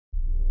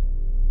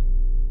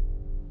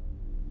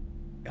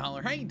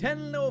Alright,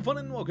 hello fun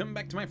and welcome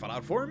back to my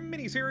Fallout 4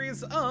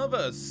 mini-series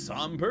of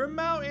Sombre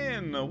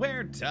Mountain,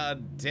 where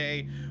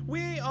today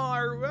we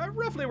are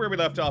roughly where we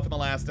left off in the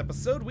last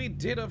episode. We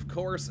did, of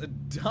course,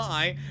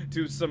 die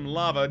to some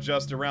lava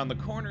just around the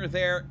corner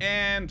there,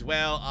 and,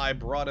 well, I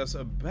brought us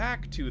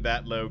back to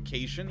that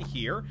location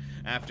here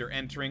after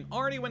entering.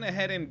 Already went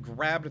ahead and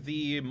grabbed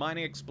the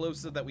mining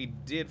explosive that we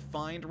did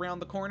find around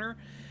the corner,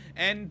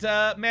 and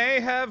may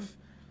have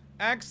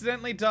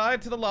accidentally died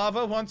to the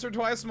lava once or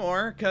twice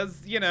more,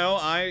 because, you know,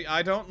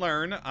 I don't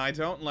learn,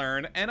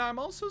 and I'm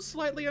also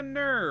slightly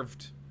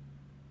unnerved.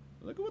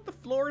 Look at what the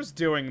floor's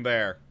doing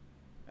there.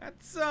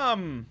 That's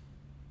the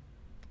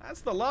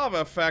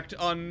lava effect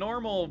on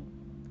normal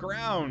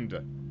ground.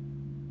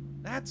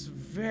 That's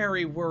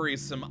very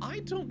worrisome.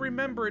 I don't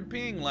remember it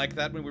being like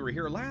that when we were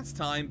here last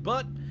time,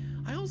 but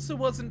I also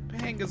wasn't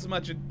paying as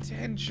much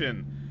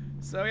attention.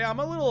 So yeah, I'm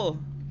a little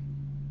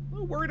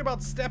worried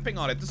about stepping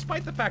on it,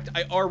 despite the fact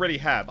I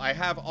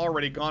have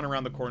already gone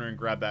around the corner and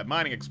grabbed that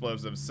mining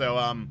explosive.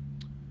 So,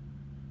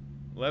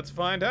 let's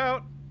find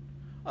out.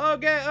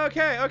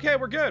 Okay,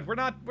 we're good. We're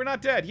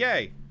not dead.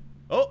 Yay.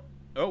 Oh,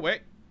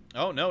 wait.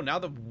 Oh, no, now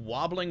the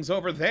wobbling's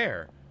over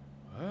there.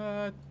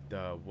 What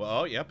the,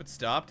 well, yep, it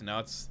stopped. Now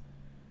it's,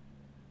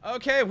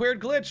 okay, weird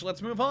glitch.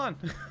 Let's move on.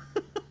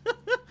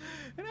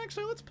 And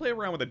actually, let's play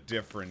around with a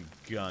different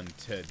gun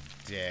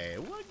today.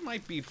 What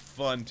might be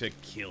fun to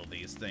kill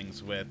these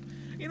things with?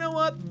 You know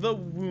what? The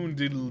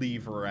wounded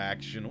lever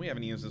action. We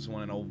haven't used this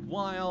one in a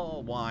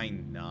while. Why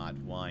not?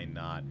 Why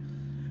not?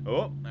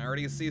 Oh, I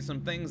already see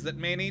some things that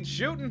may need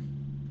shooting.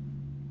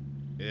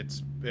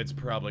 It's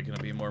probably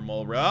gonna be more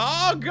mole.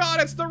 Oh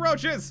God, it's the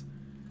roaches.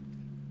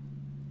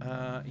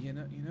 You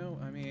know,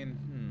 I mean,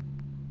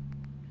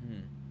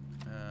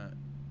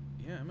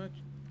 yeah, I'm gonna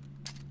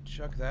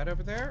chuck that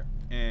over there.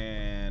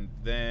 And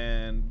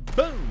then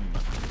boom!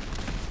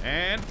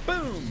 And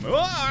boom!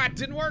 Oh, it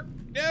didn't work!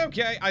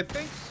 Okay, I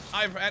think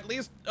I've at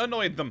least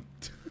annoyed them.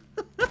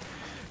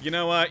 You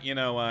know what?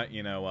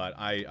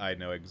 I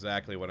know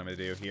exactly what I'm gonna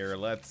do here.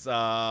 Let's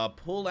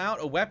pull out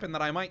a weapon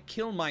that I might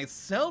kill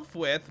myself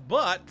with,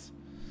 but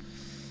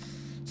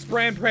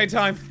spray and pray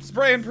time!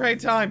 Spray and pray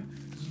time!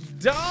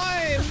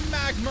 Die,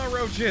 magma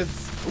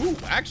roaches! Ooh,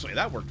 actually,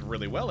 that worked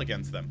really well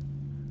against them.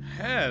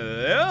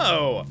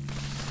 Hello!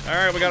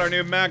 Alright, we got our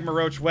new magma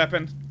roach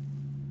weapon.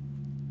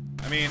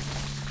 I mean,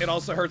 it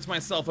also hurts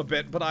myself a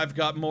bit, but I've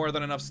got more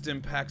than enough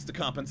stim packs to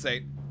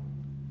compensate.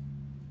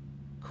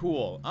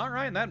 Cool.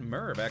 Alright, that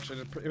Merv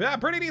actually did a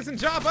pretty decent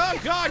job. Oh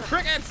God,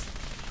 crickets!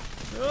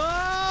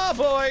 Oh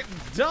boy,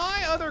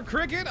 die other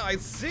cricket, I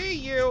see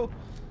you!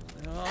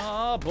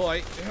 Oh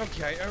boy,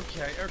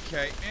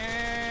 okay.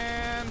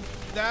 And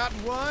that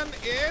one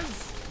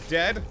is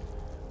dead.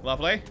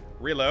 Lovely.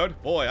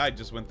 Reload. Boy, I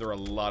just went through a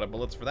lot of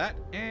bullets for that.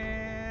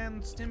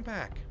 And stim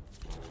pack.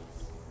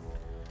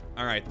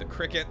 Alright, the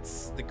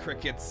crickets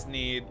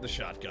need the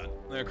shotgun.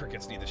 The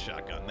crickets need the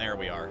shotgun. There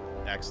we are.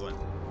 Excellent.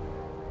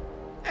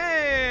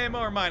 Hey,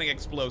 more mining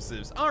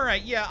explosives.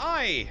 Alright, yeah,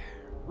 I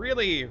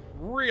really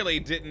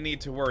didn't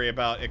need to worry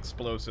about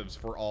explosives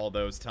for all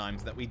those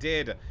times that we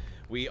did.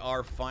 We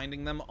are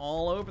finding them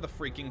all over the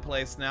freaking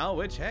place now,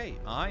 which, hey,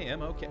 I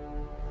am okay.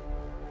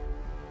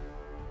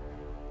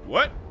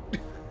 What?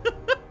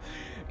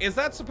 Is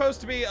that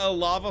supposed to be a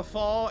lava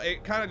fall?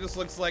 It kind of just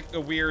looks like a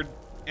weird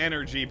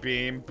energy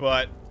beam,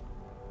 but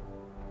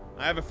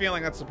I have a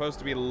feeling that's supposed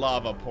to be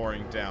lava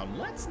pouring down.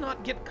 Let's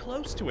not get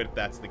close to it if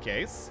that's the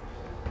case.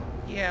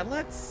 Yeah,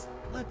 let's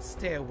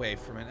stay away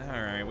from it.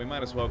 Alright, we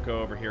might as well go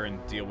over here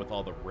and deal with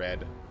all the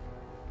red.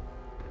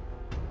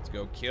 Let's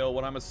go kill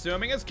what I'm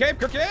assuming is cave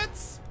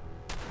crickets!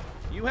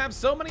 You have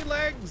so many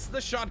legs! The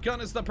shotgun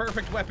is the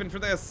perfect weapon for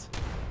this.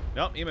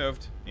 Nope, he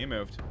moved. He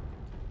moved.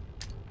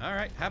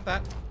 Alright, have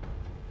that.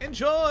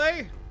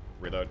 Enjoy!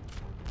 Reload.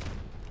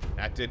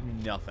 That did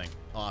nothing.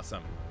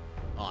 Awesome.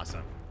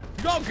 Awesome.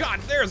 Oh God,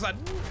 there's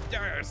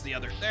the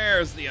other.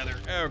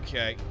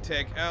 Okay,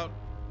 take out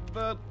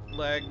the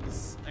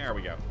legs. There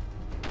we go.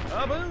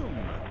 Boom!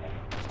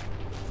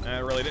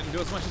 That really didn't do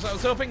as much as I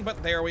was hoping,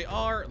 but there we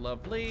are.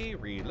 Lovely.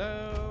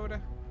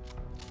 Reload.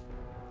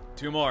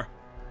 Two more.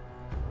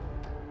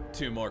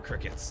 Two more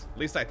crickets. At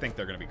least I think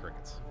they're gonna be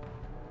crickets.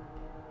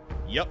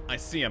 Yep, I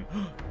see them.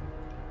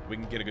 We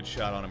can get a good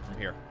shot on him from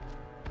here.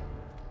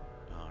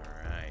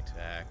 Alright,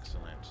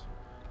 excellent.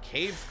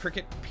 Cave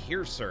cricket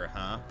piercer,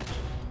 huh?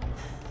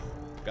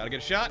 Got a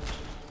good shot.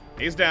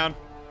 He's down.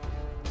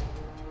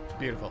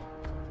 Beautiful.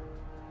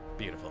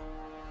 Beautiful.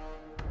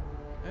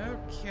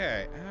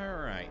 Okay,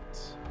 alright.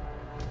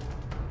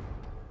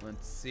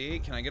 Let's see,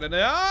 can I get it?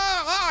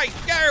 Ah,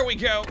 there we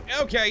go.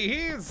 Okay,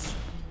 he's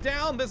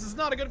down. This is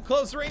not a good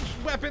close range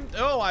weapon.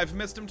 Oh, I've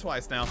missed him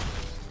twice now.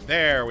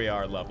 There we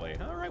are, lovely.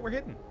 Alright, we're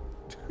hitting.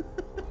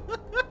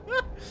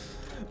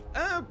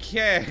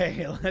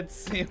 Okay, let's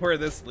see where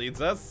this leads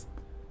us.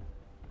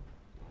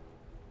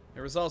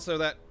 There was also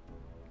that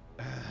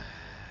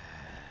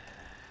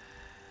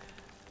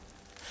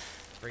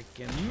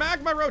freaking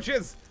magma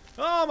roaches.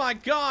 Oh my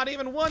god,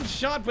 even one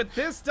shot with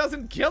this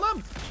doesn't kill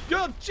him?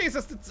 Oh,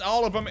 Jesus, it's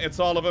all of them, it's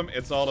all of them,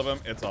 it's all of them,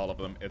 it's all of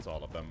them, it's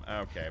all of them.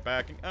 Okay,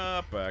 backing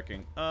up,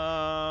 backing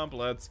up.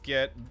 Let's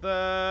get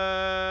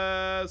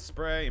the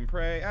spray and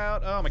pray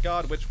out. Oh my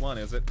god, which one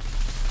is it?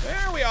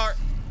 There we are.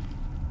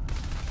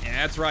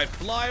 Yeah, that's right,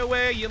 fly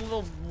away, you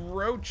little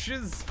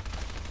roaches.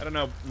 I don't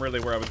know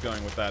really where I was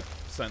going with that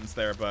sentence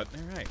there, but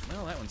all right,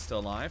 well, that one's still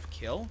alive.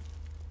 Kill.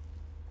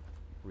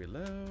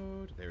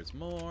 Reload, there's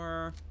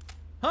more.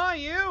 Hi,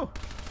 you!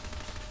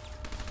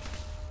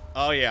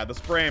 Oh yeah, the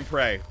spray and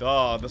pray.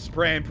 Oh, the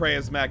spray and pray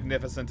is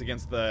magnificent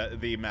against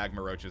the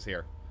magma roaches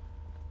here.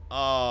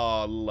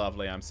 Oh,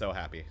 lovely. I'm so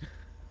happy.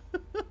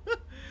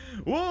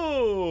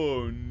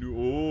 Whoa!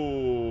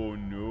 No,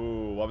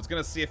 no. I was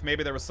gonna see if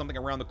maybe there was something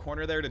around the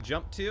corner there to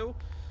jump to.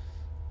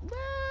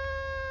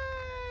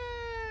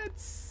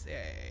 Let's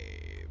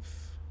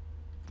save.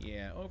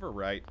 Yeah,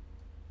 overwrite.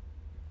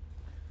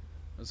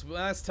 This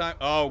last time.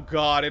 Oh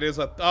god, it is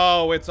a.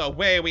 Oh, it's a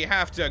way we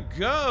have to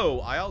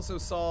go. I also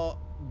saw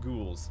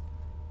ghouls.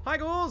 Hi,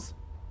 ghouls.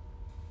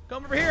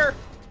 Come over here.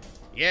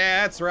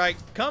 Yeah, that's right.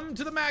 Come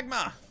to the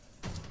magma.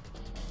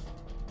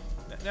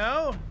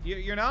 No,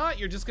 you're not.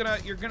 You're just gonna.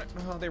 You're gonna.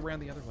 Oh, they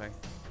ran the other way.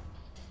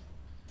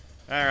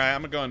 All right,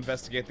 I'm gonna go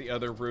investigate the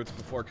other routes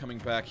before coming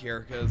back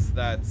here, because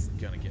that's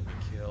gonna get me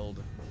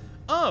killed.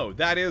 Oh,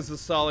 that is a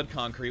solid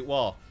concrete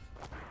wall.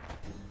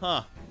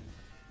 Huh.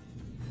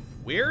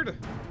 Weird.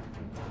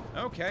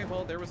 Okay,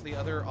 well, there was the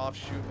other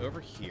offshoot over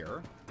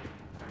here.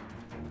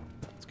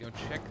 Let's go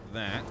check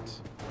that.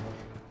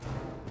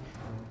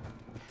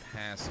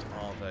 Past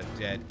all the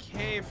dead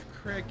cave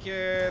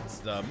crickets,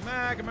 the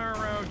magma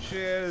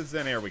roaches,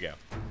 and here we go.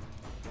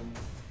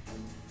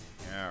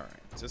 Alright,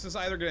 so this is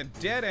either going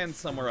to dead end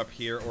somewhere up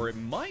here, or it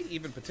might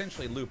even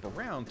potentially loop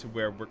around to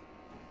where we're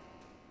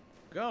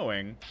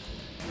going.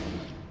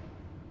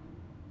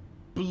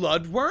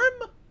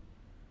 Bloodworm?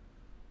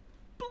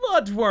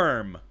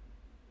 Bloodworm!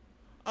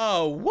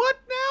 Oh, what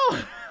now?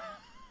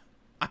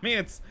 I mean,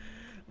 it's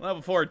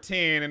level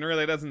 14 and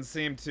really doesn't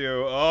seem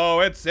to.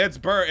 Oh, it's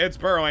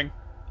burrowing.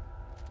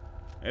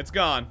 It's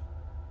gone.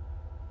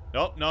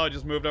 Nope, no, it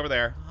just moved over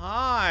there.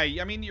 Hi.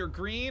 I mean, you're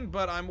green,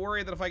 but I'm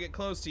worried that if I get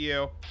close to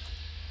you.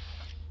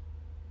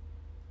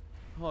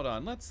 Hold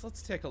on. Let's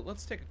take a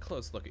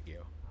close look at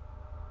you.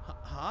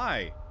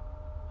 Hi.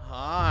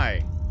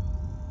 Hi.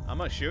 I'm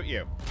gonna shoot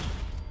you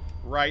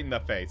right in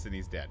the face, and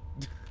he's dead.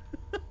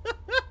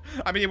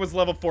 I mean, it was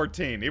level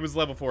 14. He was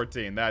level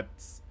 14.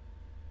 That's...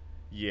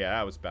 Yeah,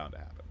 that was bound to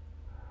happen.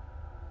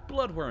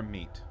 Bloodworm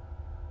meat.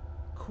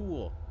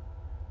 Cool.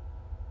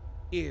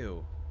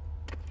 Ew.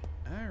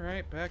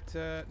 Alright, back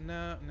to...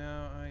 No.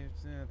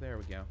 There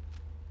we go.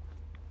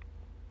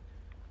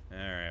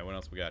 Alright, what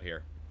else we got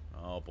here?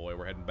 Oh boy,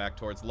 we're heading back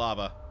towards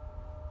lava.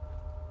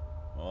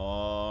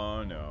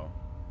 Oh, no.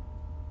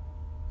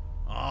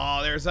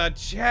 Oh, there's a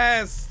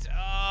chest! Oh,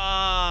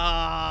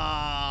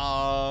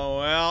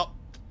 well...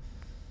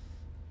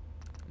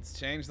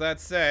 Change that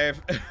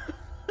save.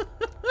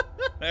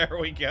 There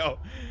we go.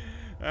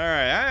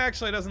 Alright, that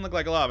actually doesn't look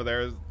like lava.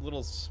 There's a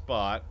little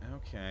spot.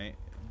 Okay.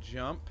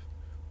 Jump.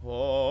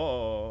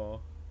 Oh.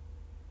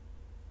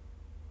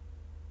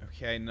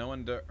 Okay, no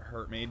one to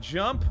hurt me.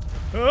 Jump.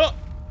 Oh.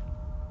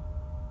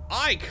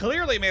 I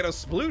clearly made a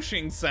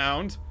splooshing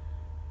sound.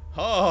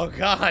 Oh,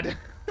 God.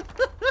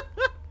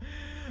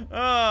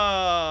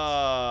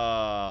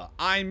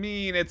 I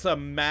mean, it's a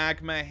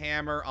magma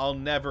hammer. I'll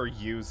never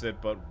use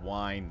it, but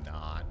why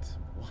not?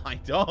 Why?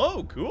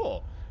 Oh,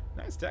 cool.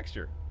 Nice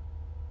texture.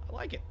 I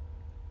like it.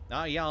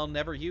 Yeah, I'll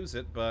never use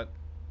it, but...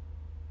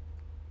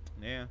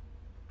 Yeah.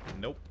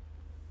 Nope.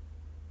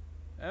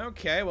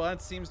 Okay, well,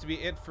 that seems to be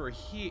it for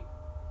heat.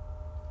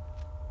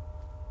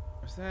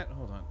 What's that?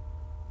 Hold on.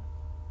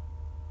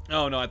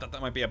 Oh, no, I thought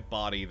that might be a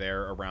body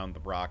there around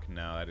the rock.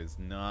 No, that is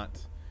not.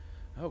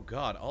 Oh,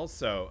 God.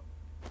 Also...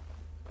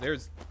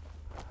 There's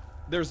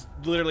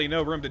literally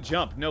no room to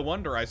jump. No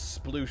wonder I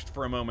splooshed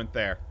for a moment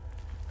there.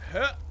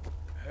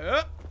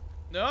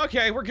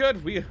 Okay, we're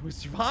good. We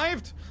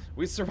survived.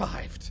 We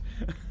survived.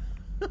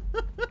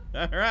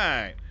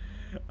 Alright.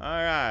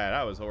 Alright,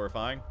 that was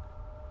horrifying.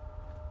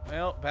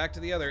 Well, back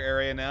to the other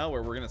area now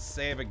where we're going to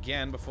save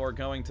again before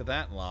going to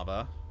that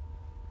lava.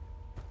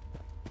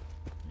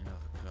 Oh,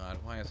 God.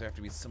 Why does there have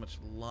to be so much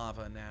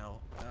lava now?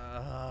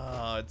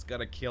 Oh, it's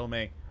going to kill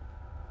me.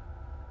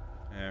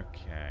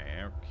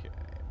 Okay.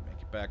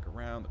 Make it back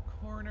around the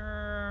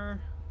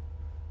corner.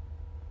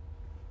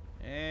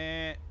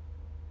 And...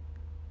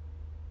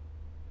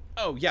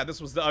 Oh, yeah, this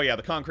was the... Oh, yeah,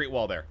 the concrete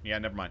wall there. Yeah,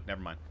 never mind.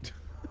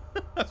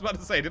 I was about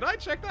to say, did I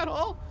check that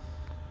hall?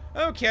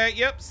 Okay,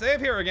 yep,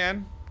 save here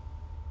again.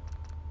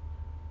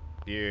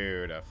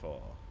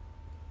 Beautiful.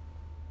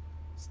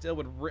 Still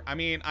would... I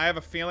mean, I have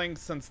a feeling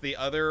since the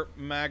other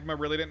magma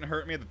really didn't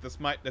hurt me that this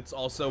might... It's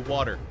also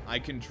water. I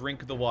can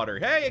drink the water.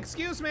 Hey,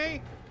 excuse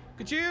me!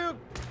 Could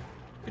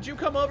you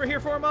come over here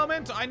for a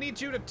moment? I need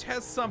you to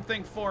test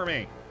something for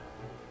me.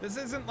 This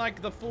isn't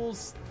like the full,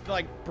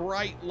 like,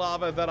 bright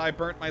lava that I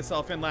burnt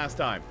myself in last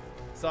time.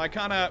 So I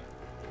kind of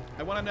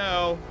I want to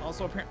know.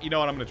 Also, apparently, you know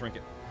what? I'm going to drink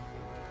it.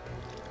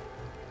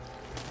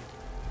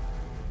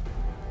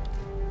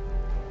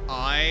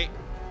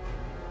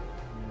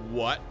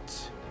 What?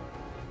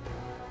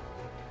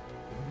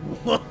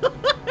 What?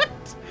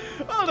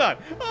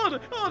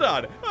 Hold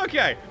on.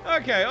 Okay.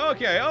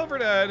 Over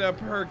to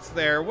perks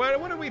there.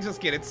 What did we just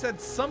get? It said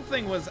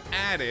something was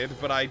added,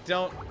 but I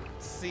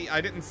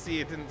didn't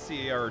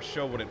see or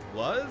show what it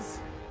was.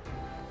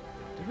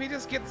 Did we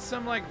just get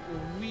some, like,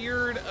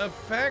 weird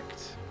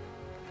effect?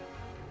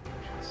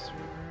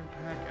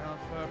 Pack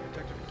Alpha,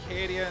 Protective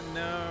Acadia,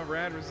 no.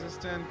 Rad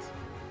Resistant.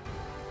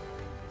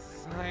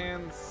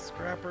 Science,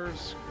 Scrapper,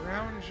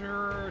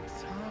 Scrounger,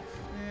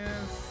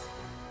 Toughness.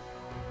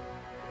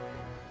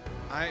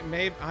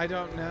 I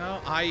don't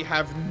know. I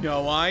have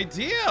no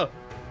idea.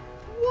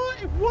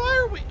 Why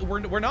are we?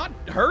 We're not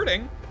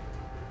hurting.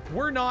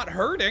 We're not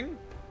hurting.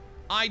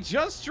 I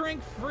just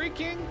drank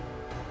freaking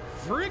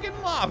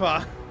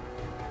lava.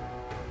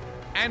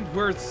 And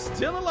we're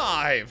still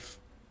alive.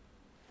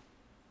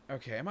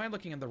 Okay, am I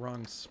looking in the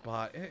wrong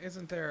spot?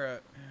 Isn't there a...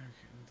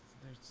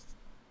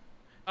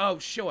 Oh,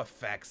 show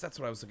effects. That's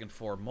what I was looking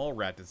for. Mole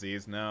rat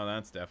disease. No,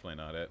 that's definitely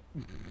not it.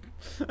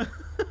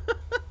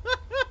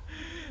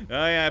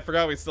 Oh yeah, I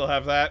forgot we still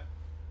have that.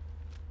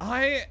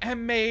 I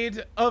am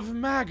made of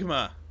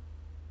magma.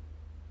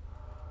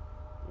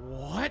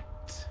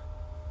 What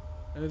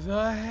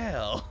the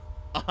hell?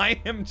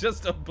 I am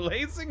just a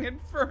blazing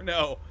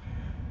inferno.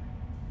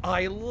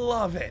 I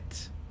love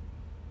it.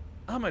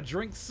 I'm gonna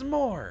drink some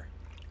more.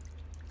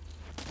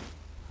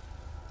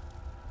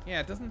 Yeah,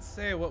 it doesn't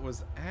say what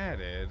was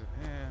added.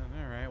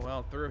 Yeah, alright,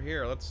 well, through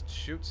here, let's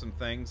shoot some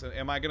things.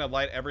 Am I gonna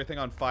light everything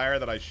on fire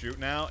that I shoot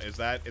now? Is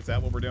that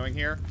what we're doing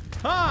here?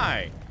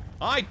 Hi!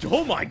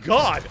 Oh my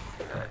god!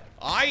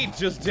 I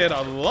just did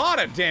a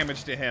lot of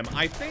damage to him.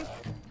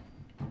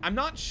 I'm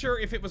not sure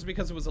if it was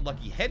because it was a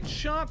lucky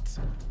headshot,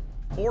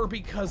 or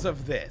because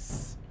of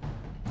this.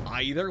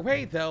 Either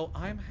way, though,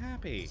 I'm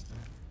happy.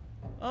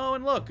 Oh,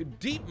 and look,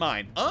 deep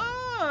mine.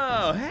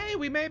 Oh, hey,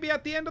 we may be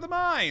at the end of the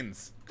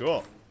mines.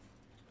 Cool.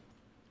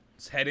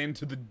 Let's head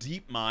into the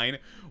deep mine.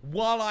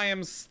 While I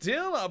am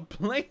still a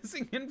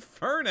blazing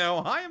inferno,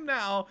 I am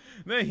now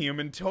the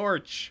Human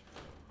Torch.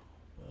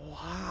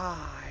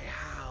 Why?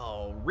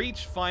 How?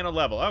 Reach final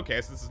level.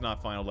 Okay, so this is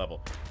not final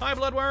level. Hi,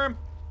 Bloodworm.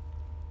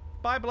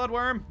 Bye,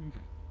 Bloodworm.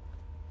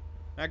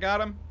 I got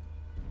him.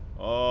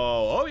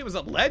 Oh, he was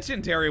a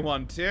legendary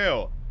one,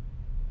 too.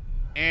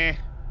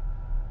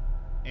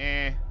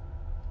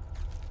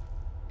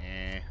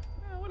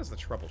 What is the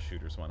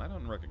troubleshooters one? I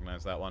don't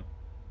recognize that one.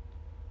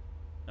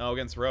 Oh,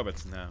 against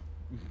robots, no.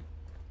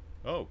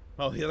 Oh,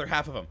 the other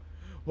half of them.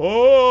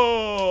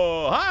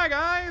 Oh, hi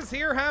guys,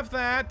 here, have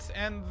that,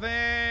 and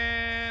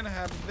then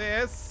have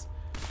this.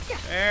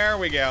 There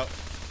we go.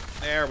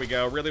 There we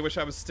go. Really wish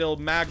I was still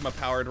magma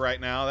powered right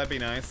now. That'd be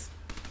nice.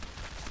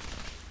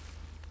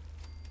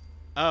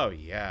 Oh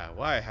yeah,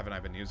 why haven't I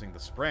been using the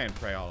spray and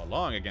pray all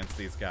along against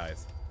these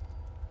guys?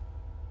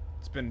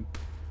 It's been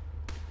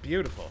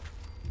beautiful.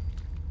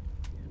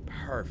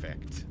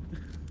 Perfect.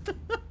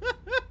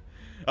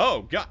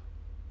 Oh, God.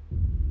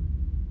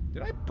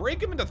 Did I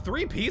break him into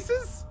 3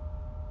 pieces?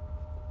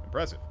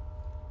 Impressive.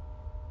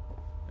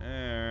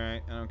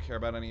 Alright, I don't care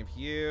about any of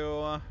you.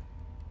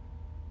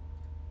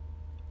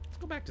 Let's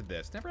go back to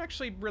this. Never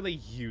actually really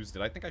used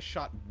it. I think I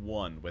shot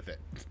 1 with it.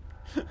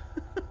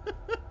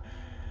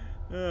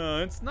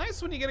 It's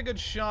nice when you get a good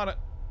shot at...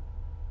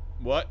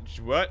 What?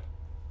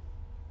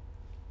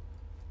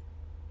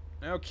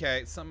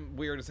 Okay, something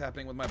weird is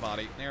happening with my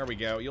body. There we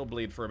go. You'll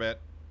bleed for a bit.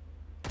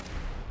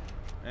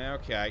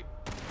 Okay.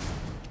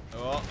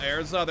 Oh,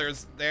 there's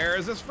others.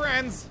 There's his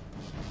friends.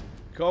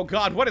 Oh,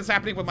 God, what is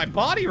happening with my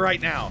body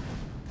right now?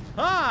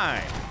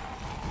 Hi.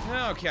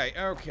 Okay.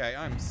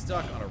 I'm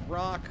stuck on a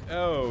rock.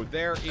 Oh,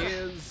 there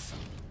is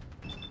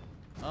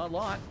a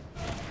lot.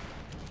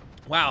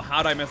 Wow,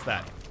 how'd I miss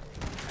that?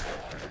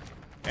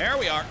 There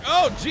we are.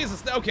 Oh,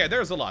 Jesus. Okay,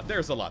 there's a lot.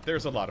 There's a lot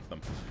of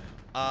them.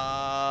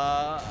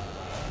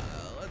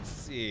 Let's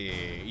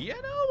see. You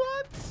know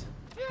what?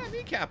 Yeah,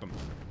 kneecap him.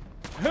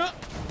 Huh.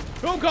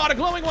 Oh, God, a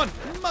glowing one.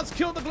 Must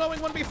kill the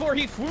glowing one before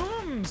he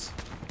fooms.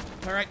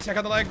 All right, check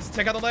out the legs.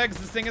 Check out the legs.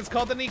 This thing is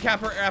called the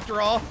kneecapper, after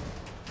all.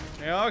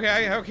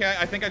 Okay.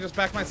 I think I just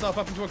backed myself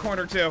up into a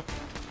corner, too.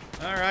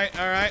 All right.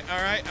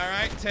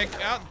 Take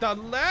out the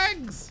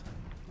legs.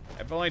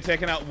 I've only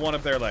taken out one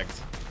of their legs.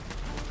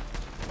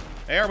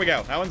 There we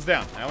go. That one's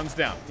down.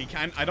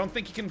 I don't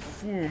think he can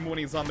foom when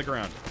he's on the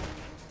ground.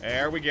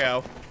 There we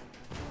go.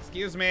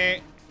 Excuse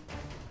me.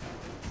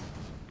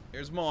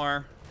 There's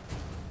more.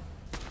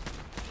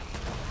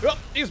 Oh,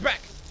 he's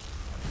back.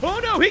 Oh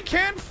no, he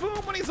can't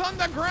foom when he's on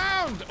the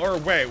ground. Or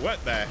wait,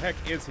 what the heck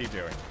is he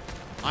doing?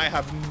 I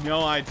have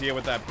no idea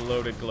what that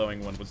bloated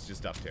glowing one was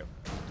just up to.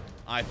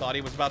 I thought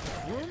he was about to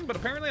foom, but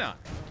apparently not.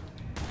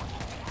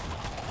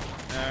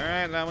 All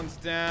right, that one's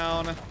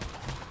down.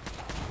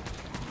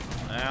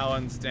 That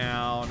one's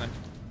down.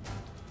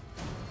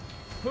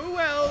 Who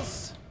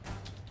else?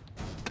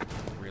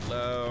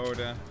 Reload.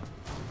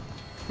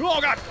 Oh,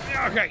 God.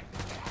 Okay.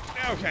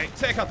 Okay,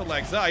 take out the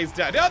legs. Oh, he's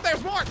dead. Oh,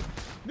 there's more!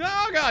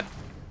 Oh, God!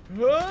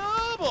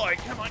 Oh, boy!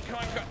 Come on, come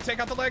on, come on. Take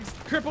out the legs.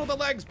 Cripple the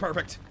legs.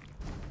 Perfect.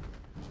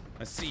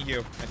 I see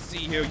you. I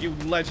see you, you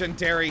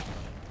legendary.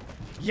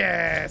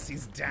 Yes,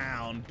 he's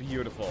down.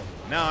 Beautiful.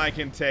 Now I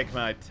can take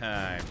my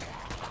time.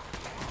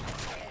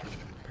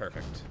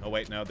 Perfect. Oh,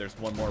 wait, no, there's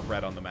one more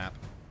red on the map.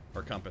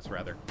 Or compass,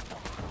 rather.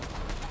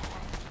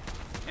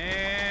 And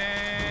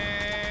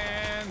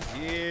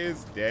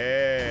he's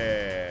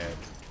dead.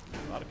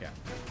 A lot of cap.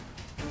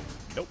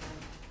 Nope.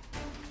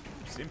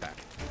 Steam pack.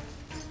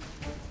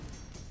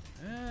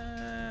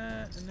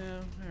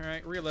 No.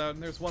 Alright, reload.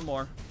 There's one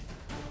more.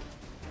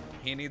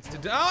 He needs to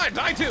die. Oh, I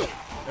died too!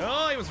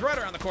 Oh, he was right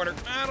around the corner.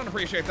 I don't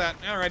appreciate that.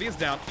 Alright, he's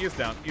down. He's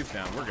down. He's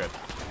down. We're good.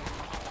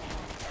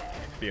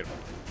 Beautiful.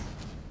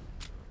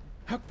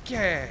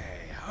 Okay.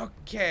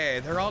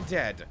 Okay. They're all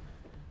dead.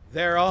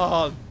 They're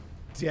all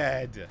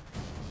dead.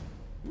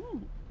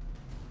 Ooh.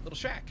 Little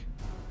shack.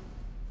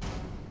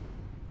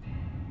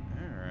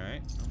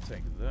 Alright. I'll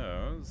take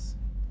those.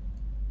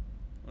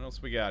 What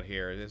else we got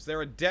here? Is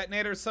there a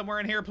detonator somewhere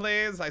in here,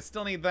 please? I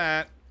still need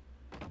that.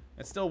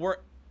 I still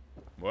work.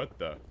 What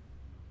the?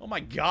 Oh my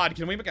God,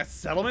 can we make a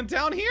settlement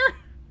down here?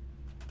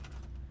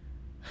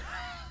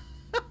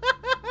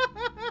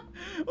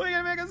 We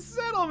can make a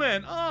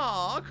settlement.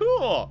 Oh,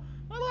 cool.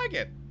 I like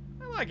it.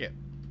 I like it.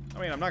 I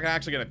mean, I'm not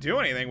actually going to do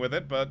anything with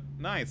it, but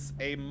nice.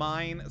 A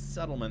mine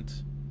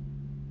settlement.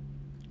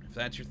 If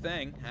that's your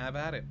thing, have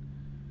at it.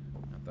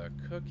 Got the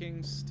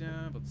cooking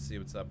stuff. Let's see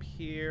what's up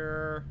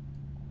here.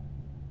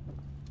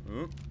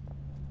 Ooh.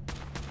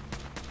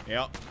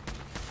 Yep.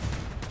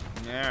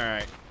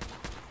 Alright.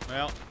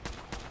 Well.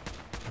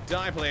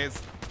 Die,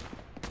 please.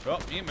 Oh,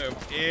 he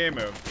moved. He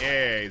moved.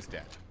 Yeah, he's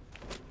dead.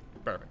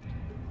 Perfect.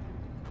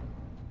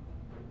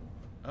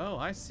 Oh,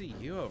 I see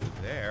you over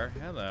there.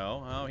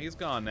 Hello. Oh, he's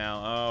gone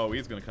now. Oh,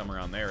 he's gonna come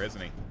around there, isn't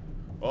he?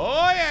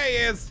 Oh, yeah, he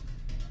is!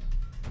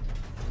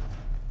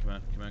 Come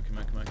on, come on, come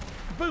on, come on.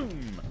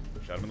 Boom!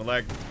 Shot him in the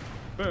leg.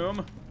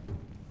 Boom.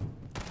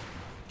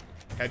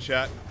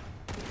 Headshot.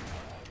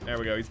 There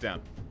we go, he's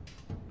down.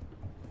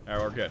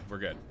 Alright, we're good, we're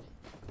good.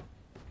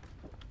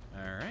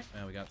 Alright,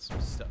 now we got some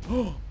stuff.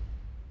 Oh!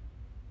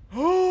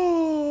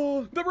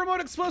 Oh! The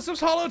remote explosives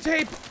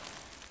holotape!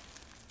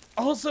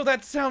 Also,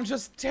 that sound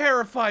just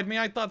terrified me.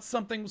 I thought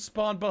something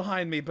spawned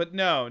behind me, but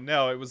no,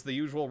 it was the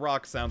usual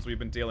rock sounds we've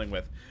been dealing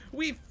with.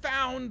 We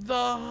found the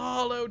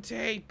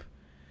holotape!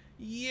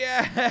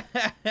 Yes!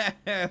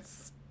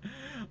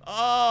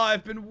 Oh,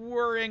 I've been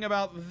worrying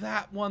about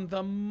that one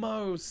the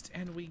most,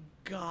 and we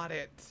got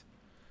it.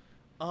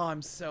 Oh,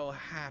 I'm so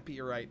happy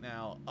right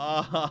now.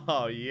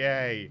 Oh,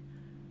 yay.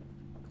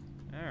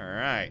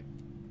 Alright.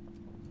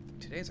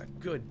 Today's a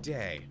good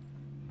day.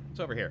 What's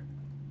over here?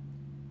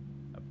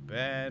 A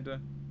bed.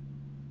 I'm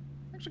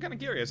actually kind of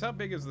curious. How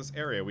big is this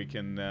area we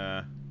can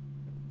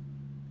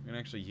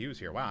actually use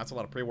here? Wow, that's a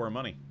lot of pre-war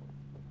money.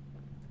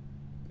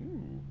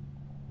 Ooh.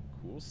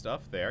 Cool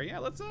stuff there. Yeah,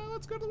 let's go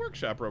to the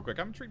workshop real quick.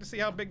 I'm intrigued to see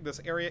how big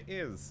this area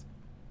is.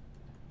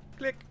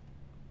 Click.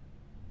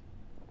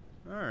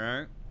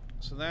 Alright.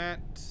 So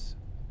that...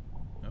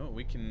 Oh,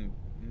 we can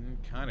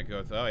kind of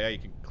go... Oh, yeah, you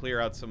can clear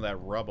out some of that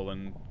rubble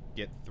and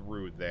get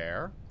through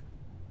there.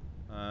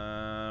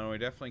 We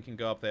definitely can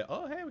go up there.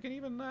 Oh, hey, we can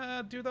even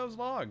do those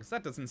logs.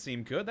 That doesn't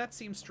seem good. That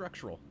seems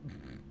structural.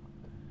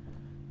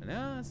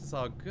 No, this is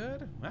all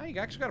good. Well, you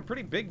actually got a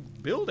pretty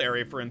big build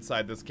area for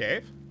inside this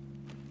cave.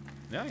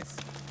 Nice.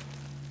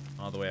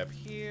 All the way up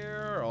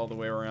here, all the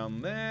way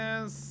around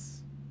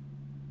this.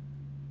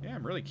 Yeah,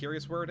 I'm really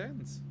curious where it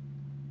ends.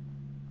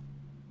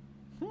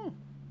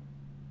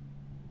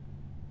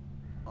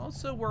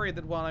 Also worried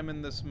that while I'm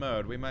in this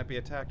mode, we might be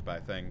attacked by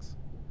things.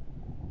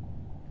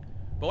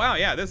 But wow,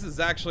 yeah, this is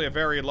actually a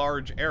very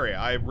large area.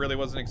 I really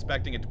wasn't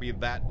expecting it to be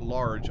that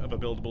large of a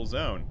buildable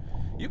zone.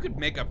 You could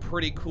make a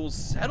pretty cool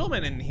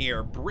settlement in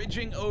here,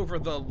 bridging over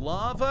the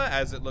lava,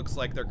 as it looks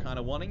like they're kind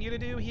of wanting you to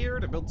do here,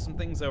 to build some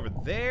things over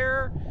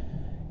there.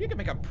 You can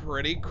make a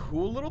pretty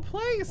cool little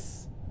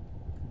place.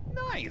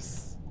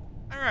 Nice.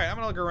 All right, I'm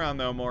gonna look around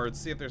though more and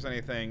see if there's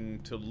anything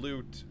to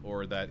loot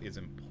or that is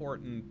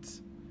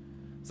important.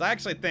 So I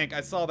actually think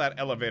I saw that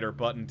elevator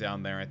button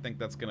down there. I think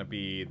that's gonna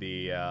be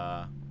the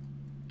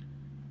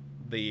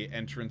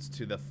entrance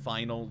to the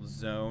final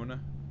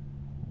zone,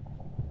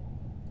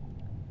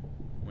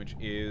 which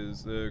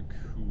is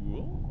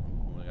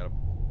cool. We got a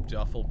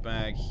duffel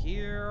bag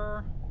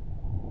here.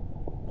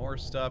 More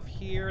stuff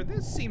here.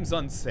 This seems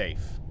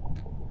unsafe.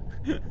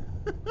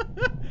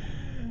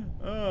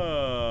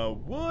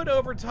 Wood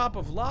over top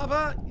of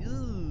lava?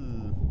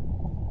 Ew.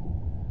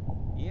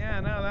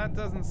 Yeah, no, that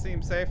doesn't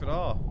seem safe at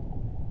all.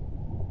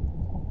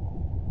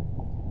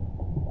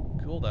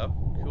 Cool, though.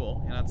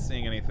 Cool. You're not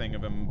seeing anything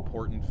of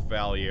important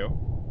value.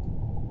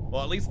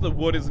 Well, at least the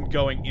wood isn't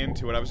going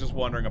into it. I was just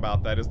wondering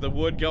about that. Is the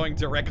wood going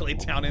directly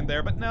down in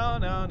there? But no,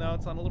 no, no.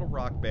 It's on a little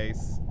rock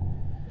base.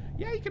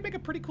 Yeah, you can make a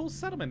pretty cool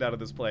settlement out of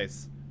this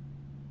place.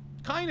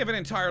 Kind of an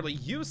entirely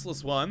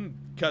useless one,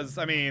 because,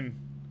 I mean...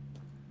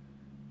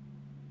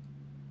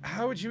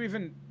 How would you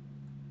even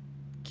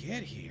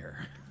get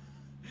here?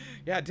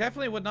 Yeah, it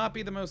definitely would not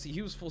be the most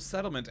useful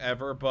settlement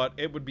ever, but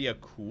it would be a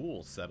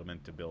cool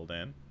settlement to build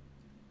in.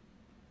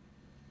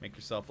 Make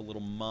yourself a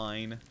little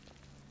mine.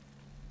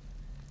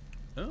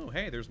 Oh,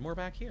 hey, there's more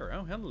back here.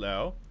 Oh,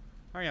 hello.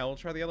 Oh, yeah, we'll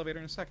try the elevator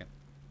in a second.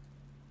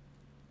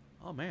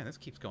 Oh, man, this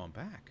keeps going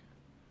back.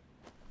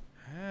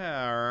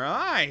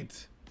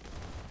 Alright.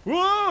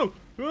 Whoa!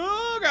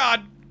 Oh,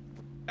 God!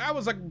 That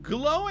was a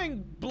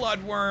glowing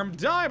bloodworm.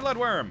 Die,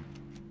 bloodworm!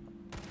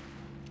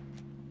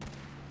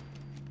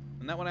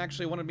 And that one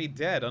actually wanted me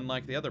dead,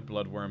 unlike the other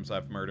bloodworms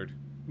I've murdered.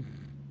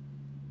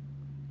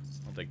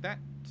 I'll take that.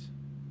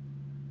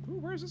 Ooh,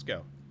 where does this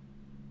go?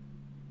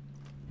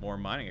 More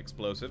mining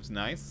explosives.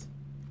 Nice.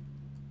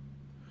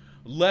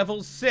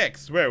 Level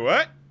 6. Wait,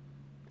 what?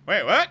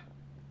 Wait, what?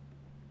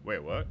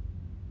 Wait, what?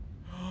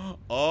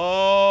 Oh,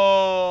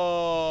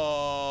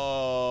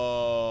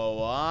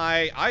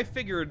 I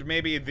figured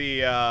maybe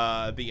the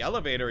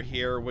elevator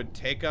here would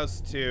take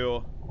us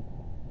to...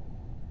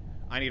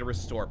 I need to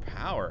restore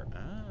power.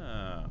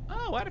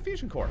 Oh, add a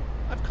fusion core.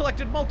 I've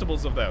collected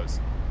multiples of those.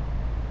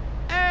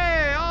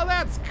 Hey, oh,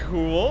 that's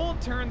cool.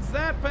 Turns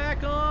that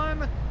back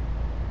on.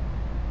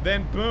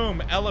 Then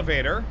boom,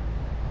 elevator.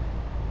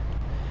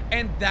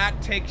 And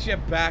that takes you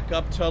back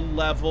up to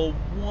level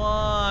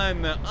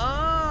 1.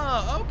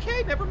 Ah,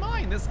 okay, never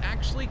mind. This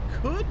actually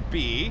could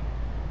be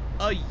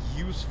a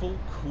useful,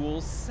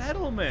 cool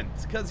settlement.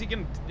 Because you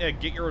can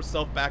get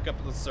yourself back up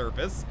to the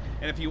surface.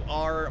 And if you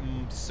are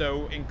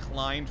so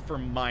inclined for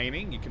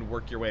mining, you can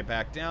work your way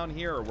back down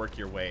here or work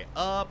your way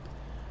up.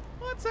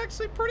 Well, it's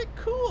actually pretty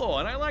cool.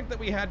 And I like that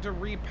we had to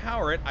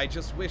repower it. I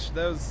just wish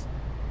those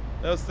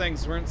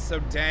things weren't so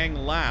dang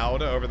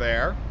loud over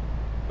there.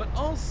 But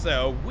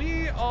also,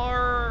 we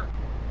are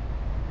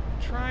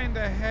trying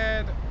to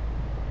head...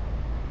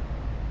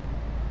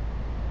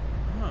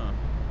 Huh.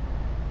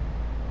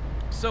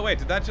 So wait,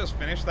 did that just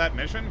finish that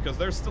mission? Because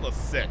there's still a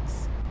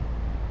 6.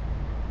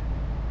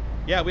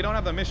 Yeah, we don't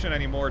have the mission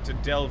anymore to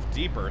delve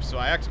deeper, so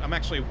I'm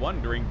actually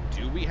wondering,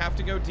 do we have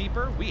to go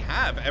deeper? We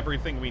have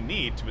everything we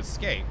need to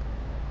escape.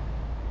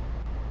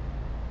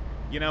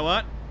 You know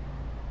what?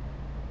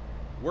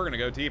 We're gonna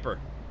go deeper.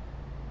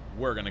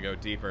 We're gonna go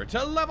deeper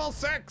to level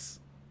 6!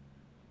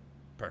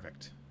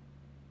 Perfect.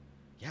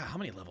 Yeah, how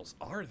many levels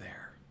are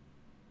there?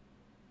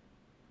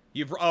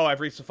 I've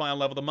reached the final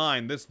level of the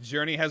mine. This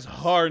journey has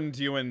hardened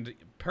you and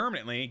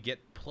permanently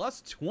get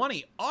plus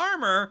 20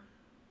 armor.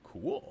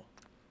 Cool.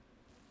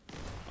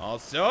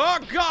 Also, oh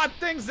god,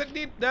 things that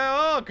need,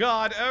 oh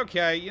god,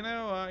 okay, you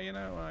know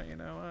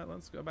what,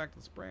 let's go back to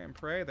the spray and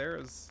pray.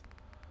 There's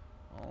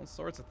all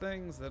sorts of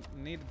things that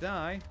need to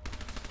die.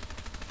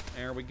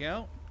 There we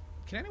go.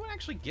 Can anyone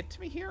actually get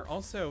to me here?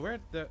 Also, where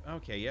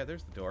okay, yeah,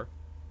 there's the door.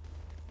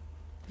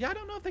 Yeah, I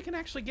don't know if they can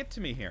actually get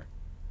to me here.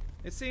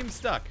 It seems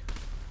stuck.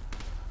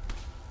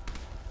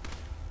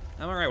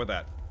 I'm alright with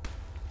that.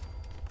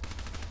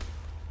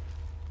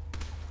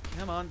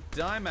 Come on,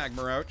 die,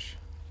 Magma Roach.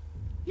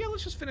 Yeah,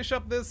 let's just finish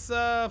up this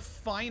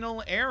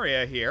final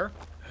area here.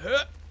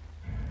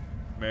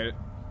 Made it.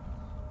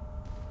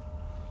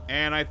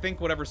 And I think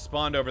whatever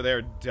spawned over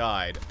there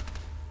died.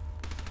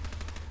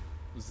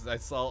 I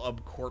saw a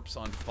corpse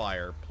on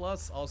fire.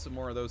 Plus, also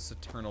more of those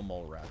Saturnal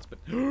mole rats. But,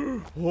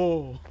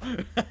 oh,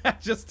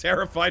 just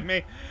terrified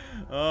me.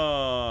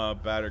 Oh,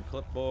 battered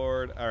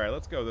clipboard. All right,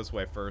 let's go this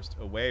way first.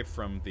 Away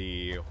from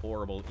the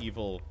horrible,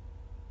 evil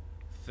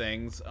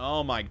things.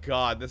 Oh my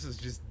god, this is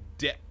just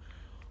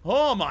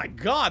oh my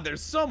god,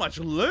 there's so much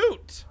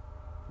loot!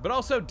 But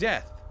also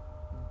death.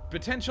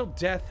 Potential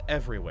death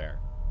everywhere.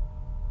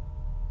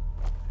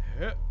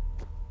 Hup.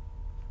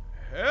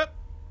 Hup.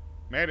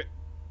 Made it.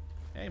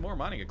 Hey, more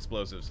mining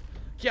explosives.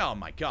 Yeah, oh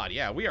my god,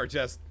 yeah, we are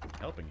just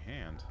helping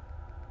hand.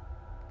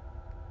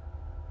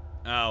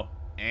 Oh,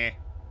 eh.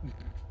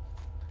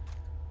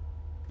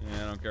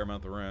 Yeah, I don't care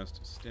about the rest.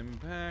 Stim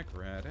pack,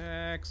 Red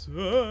X.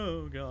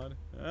 Oh god.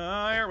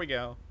 Here we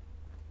go.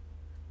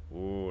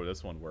 Ooh,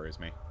 this one worries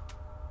me.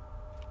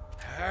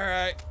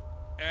 Alright.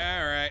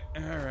 Alright.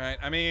 Alright.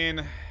 I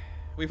mean,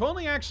 we've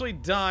only actually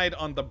died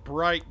on the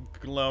bright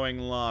glowing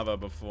lava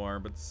before,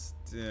 but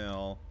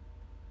still.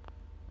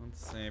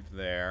 Let's save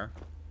there.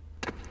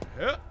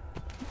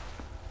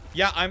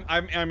 Yeah,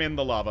 I'm in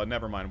the lava.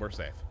 Never mind, we're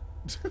safe.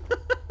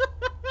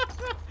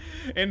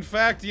 In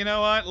fact, you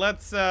know what?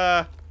 Let's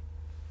light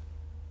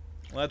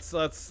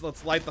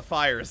the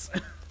fires.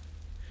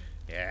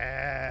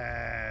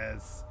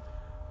 Yes.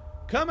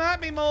 Come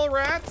at me, mole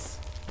rats.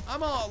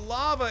 I'm all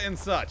lava and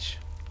such.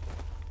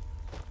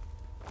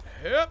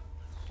 Yep.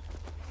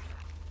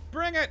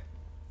 Bring it.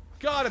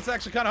 God, it's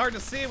actually kind of hard to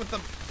see with the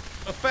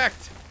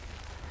effect.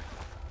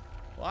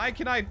 Why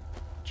can I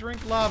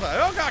drink lava?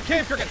 Oh god,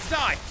 cave crickets,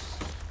 die!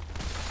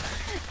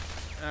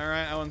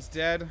 Alright, that one's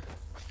dead.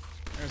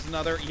 There's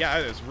another. Yeah,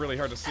 it is really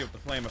hard to see with the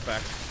flame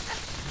effect.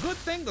 Good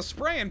thing the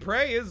spray and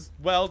pray is,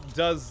 well,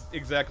 does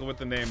exactly what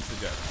the name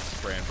suggests.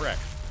 Spray and pray.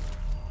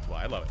 That's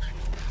why I love it.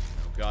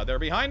 Oh god, they're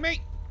behind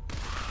me!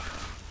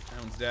 That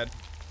one's dead.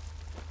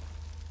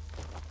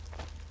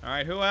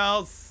 Alright, who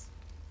else?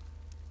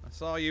 I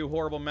saw you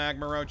horrible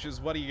magma roaches.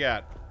 What do you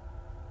got?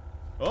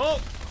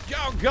 Oh!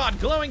 Oh, God!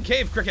 Glowing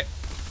cave cricket!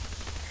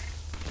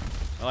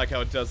 I like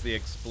how it does the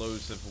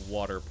explosive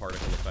water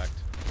particle effect.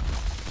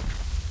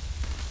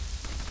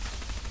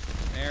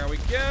 There we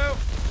go.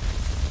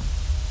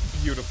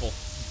 Beautiful.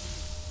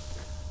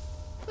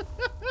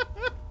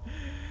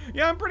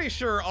 Yeah, I'm pretty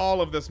sure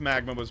all of this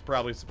magma was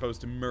probably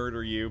supposed to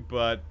murder you,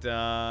 but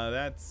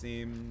that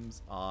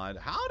seems odd.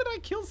 How did I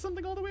kill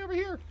something all the way over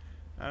here?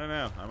 I don't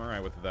know. I'm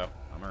alright with it, though.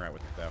 I'm alright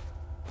with it,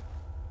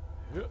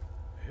 though. Hup,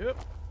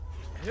 hup,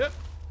 hup.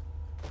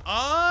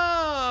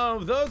 Oh,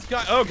 those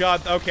guys. Oh,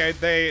 God. Okay,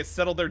 they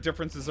settled their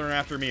differences and are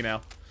after me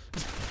now.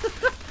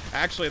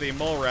 Actually, the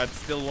mole rat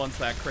still wants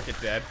that cricket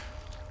dead.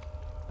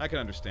 I can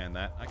understand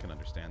that. I can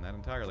understand that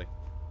entirely.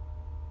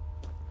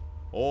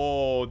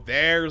 Oh,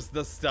 there's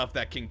the stuff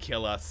that can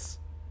kill us.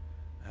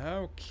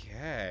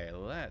 Okay,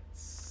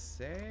 let's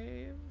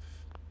save.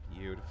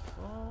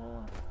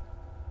 Beautiful.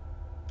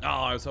 Oh,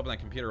 I was hoping that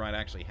computer might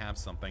actually have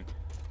something.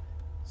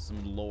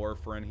 Some lore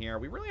for in here.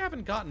 We really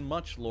haven't gotten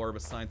much lore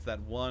besides that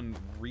one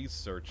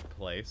research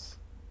place.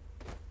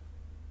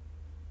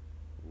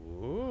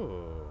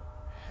 Ooh.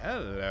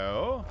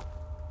 Hello.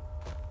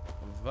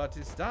 What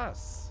is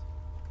das?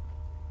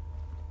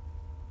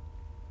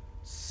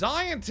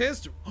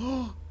 Scientist.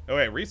 Oh,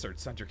 wait, research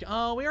center key.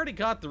 Oh, we already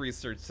got the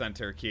research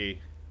center key.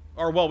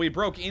 Or, well, we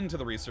broke into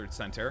the research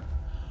center.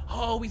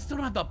 Oh, we still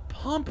don't have the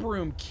pump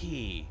room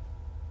key.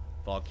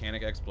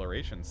 Volcanic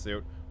exploration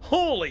suit.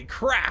 Holy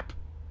crap!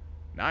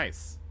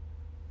 Nice.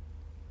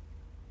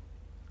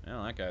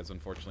 Well, that guy's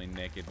unfortunately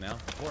naked now.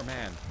 Poor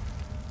man.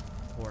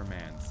 Poor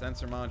man.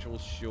 Sensor modules,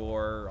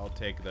 sure. I'll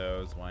take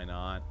those. Why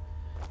not?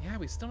 Yeah,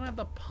 we still don't have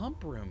the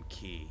pump room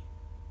key.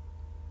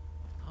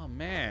 Oh,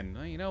 man.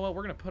 Well, you know what?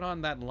 We're going to put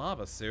on that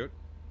lava suit.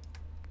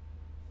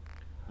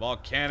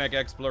 Volcanic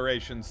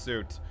exploration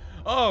suit.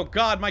 Oh,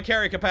 God, my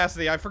carry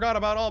capacity. I forgot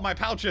about all my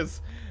pouches.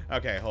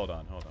 Okay, hold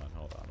on.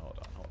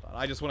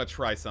 I just want to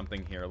try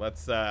something here.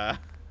 Let's go.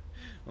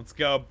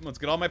 Let's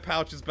get all my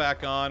pouches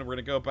back on. We're going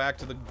to go back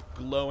to the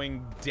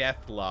glowing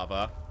death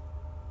lava.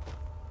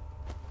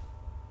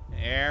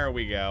 There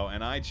we go.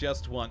 And I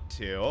just want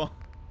to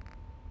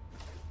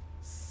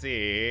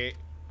see.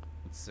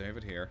 Let's save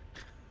it here.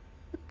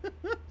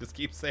 Just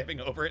keep saving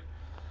over it.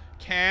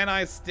 Can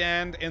I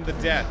stand in the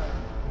death?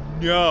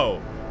 No.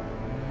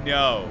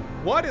 No.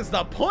 What is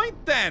the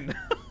point then?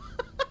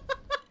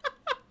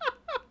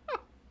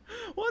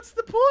 What's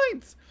the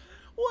point?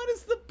 What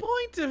is the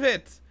point of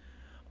it?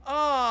 Oh,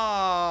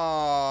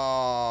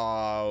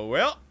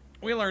 well,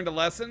 we learned a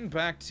lesson.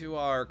 Back to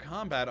our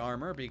combat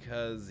armor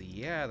because,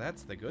 yeah,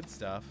 that's the good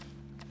stuff.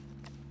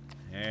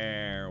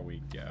 There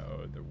we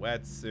go. The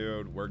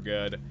wetsuit, we're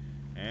good.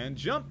 And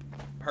jump.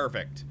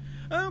 Perfect.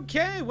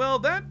 Okay, well,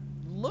 that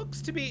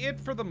looks to be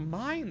it for the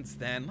mines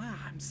then.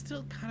 I'm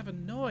still kind of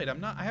annoyed.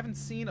 I haven't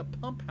seen a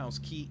pump house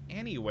key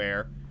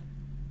anywhere.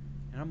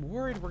 And I'm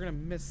worried we're going to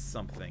miss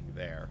something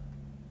there.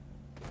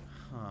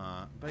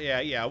 Huh. But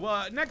yeah.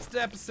 Well, next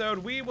episode,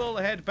 we will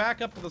head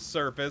back up to the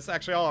surface.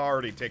 Actually, I'll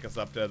already take us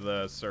up to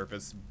the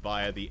surface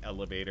via the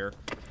elevator.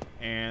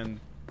 And,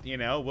 you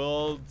know,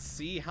 we'll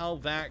see how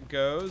that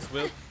goes.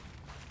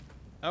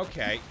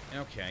 Okay.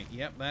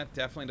 Yep, that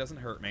definitely doesn't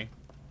hurt me.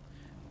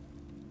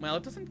 Well,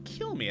 it doesn't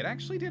kill me. It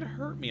actually did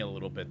hurt me a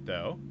little bit,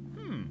 though.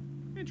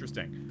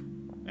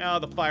 Interesting. Now,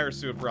 the fire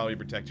suit will probably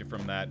protect you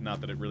from that.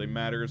 Not that it really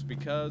matters,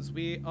 because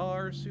we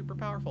are super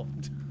powerful.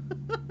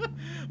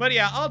 But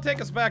yeah, I'll take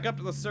us back up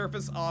to the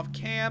surface off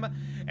cam,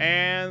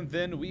 and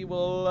then we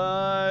will,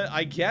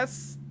 I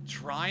guess,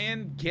 try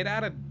and get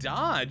out of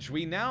Dodge.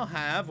 We now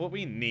have what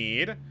we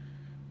need.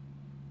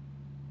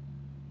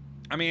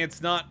 I mean,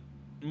 it's not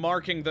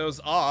marking those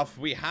off.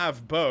 We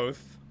have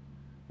both.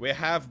 We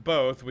have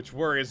both, which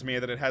worries me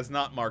that it has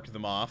not marked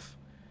them off.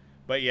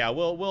 But yeah,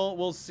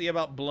 we'll see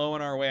about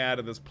blowing our way out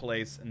of this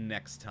place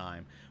next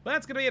time. But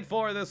that's going to be it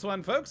for this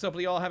one, folks.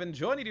 Hopefully you all have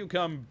enjoyed. You do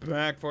come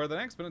back for the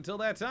next. But until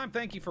that time,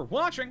 thank you for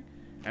watching.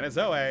 And as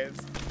always,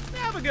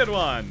 have a good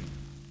one.